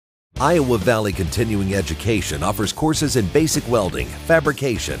Iowa Valley Continuing Education offers courses in basic welding,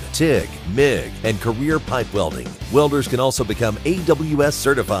 fabrication, TIG, MIG, and career pipe welding. Welders can also become AWS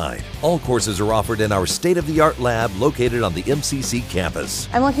certified. All courses are offered in our state-of-the-art lab located on the MCC campus.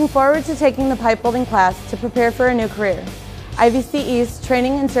 I'm looking forward to taking the pipe welding class to prepare for a new career. IVCE's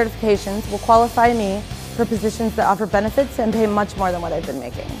training and certifications will qualify me for positions that offer benefits and pay much more than what I've been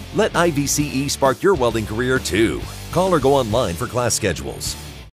making. Let IVCE spark your welding career too. Call or go online for class schedules.